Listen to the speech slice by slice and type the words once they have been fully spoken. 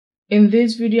In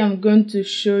this video, I'm going to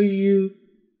show you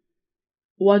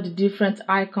what the different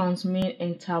icons mean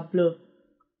in Tableau.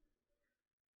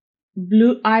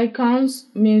 Blue icons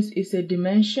means it's a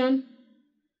dimension,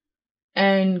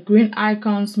 and green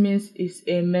icons means it's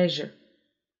a measure.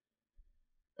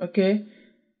 Okay,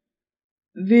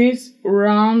 this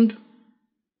round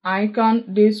icon,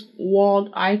 this world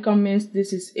icon means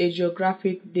this is a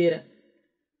geographic data.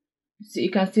 So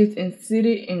you can see it in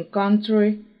city, in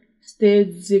country,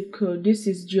 state, zip code. This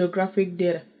is geographic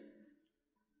data.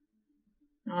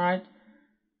 Alright.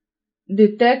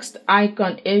 The text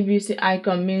icon, ABC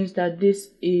icon, means that this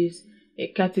is a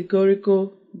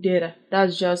categorical data.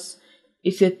 That's just,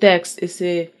 it's a text, it's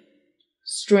a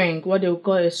string, what they will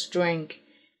call a string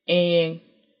in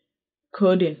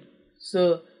coding.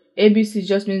 So ABC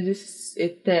just means this is a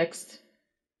text,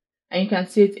 and you can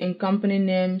see it in company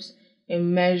names,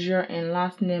 in measure, in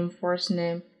last name, first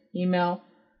name, email.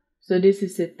 So this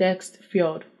is a text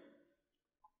field.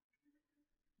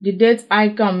 The date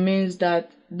icon means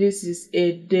that this is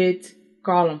a date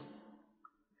column.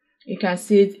 You can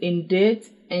see it in date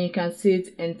and you can see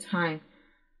it in time.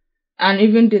 And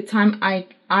even the time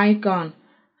icon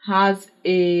has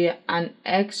an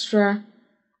extra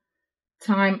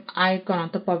time icon on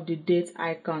top of the date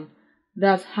icon.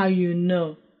 That's how you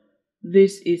know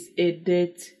this is a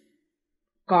date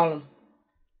column.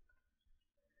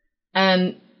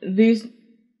 And this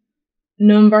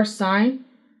number sign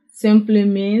simply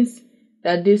means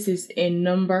that this is a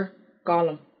number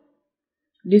column.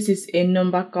 This is a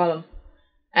number column.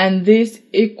 And this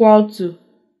equal to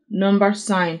number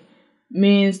sign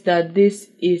means that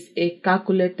this is a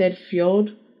calculated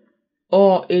field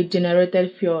or a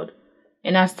generated field.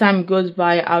 And as time goes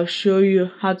by, I'll show you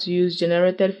how to use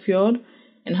generated field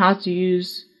and how to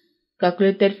use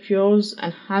calculated fields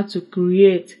and how to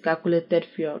create calculated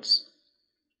fields.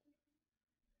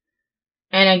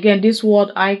 And again, this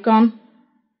word icon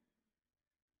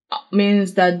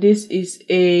means that this is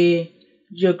a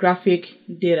geographic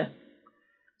data.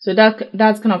 So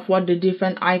that's kind of what the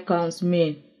different icons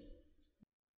mean.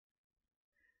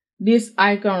 This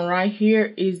icon right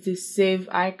here is the save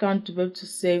icon, to be able to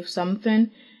save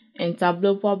something in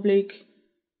Tableau Public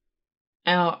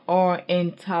or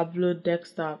in Tabeau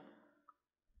Desktop.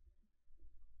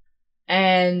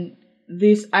 And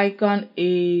this icon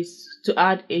is to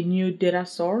add a new data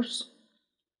source.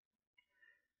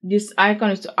 This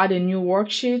icon is to add a new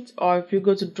worksheet, or if you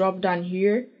go to drop down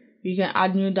here, you can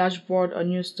add new dashboard or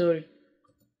new story.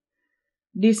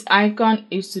 This icon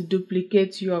is to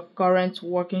duplicate your current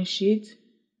working sheet,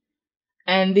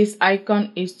 and this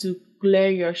icon is to clear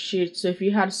your sheet. So if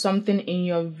you had something in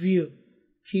your view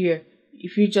here,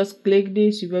 if you just click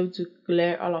this, you'll be able to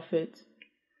clear all of it.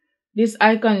 This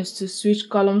icon is to switch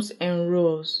columns and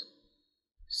rows.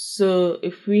 So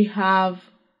if we have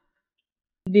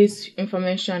this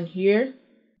information here,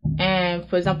 and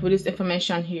for example this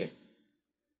information here,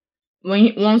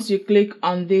 once you click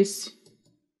on this,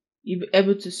 you'll be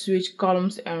able to switch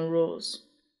columns and rows.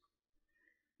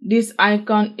 This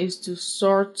icon is to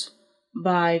sort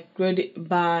by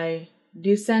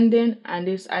descending, and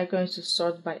this icon is to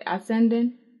sort by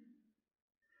ascending.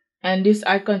 And this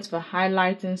icon is for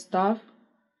highlighting stuff,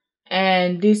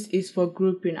 and this is for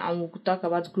grouping, and we'll talk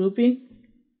about grouping.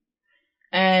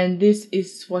 And this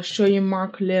is for showing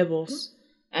mark labels,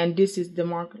 and this is the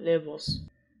mark labels.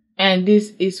 And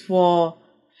this is for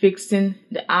fixing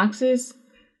the axis,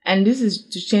 and this is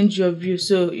to change your view.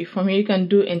 So if from here you can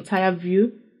do entire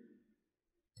view,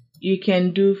 you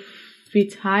can do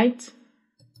fit height,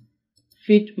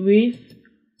 fit width,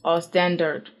 or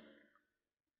standard.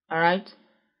 Alright.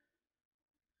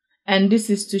 And this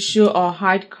is to show or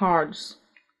hide cards.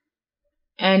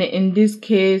 And in this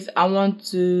case, I don't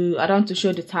want to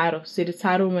show the title. See, the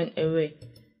title went away.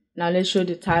 Now let's show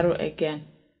the title again.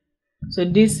 So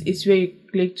this is where you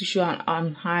click to show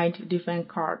and hide different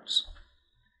cards.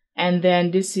 And then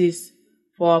this is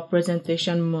for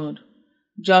presentation mode,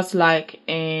 just like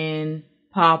in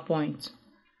PowerPoint.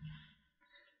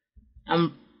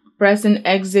 Pressing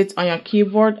exit on your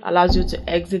keyboard allows you to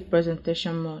exit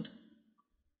presentation mode.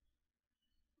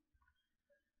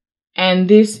 And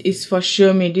this is for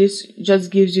show me. This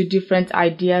just gives you different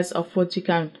ideas of what you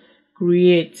can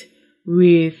create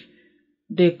with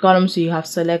the columns you have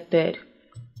selected.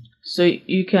 So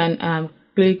you can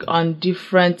click on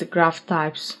different graph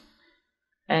types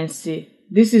and see.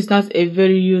 This is not a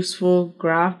very useful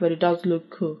graph, but it does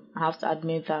look cool. I have to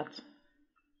admit that.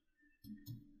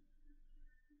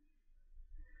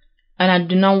 And I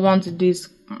do not want this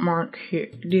mark here,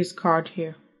 this card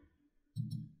here.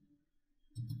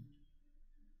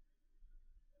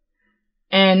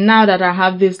 And now that I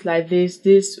have this like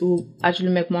this will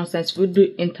actually make more sense. If we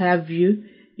do entire view,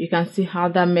 you can see how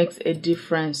that makes a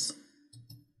difference.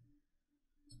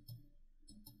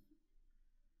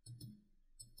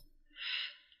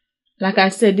 Like I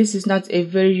said, this is not a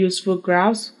very useful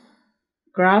graph,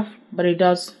 but it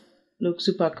does look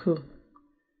super cool.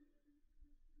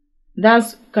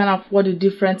 That's kind of what the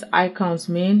different icons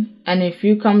mean. And if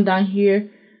you come down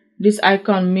here, this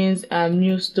icon means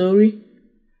new story.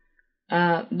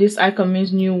 This icon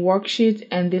means new worksheet,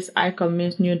 and this icon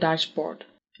means new dashboard.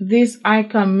 This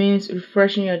icon means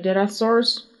refreshing your data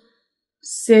source,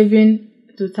 saving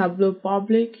to Tableau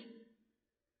Public,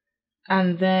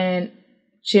 and then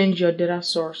change your data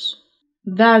source.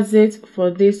 That's it for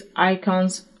this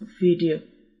icons video.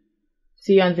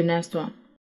 See you on the next one.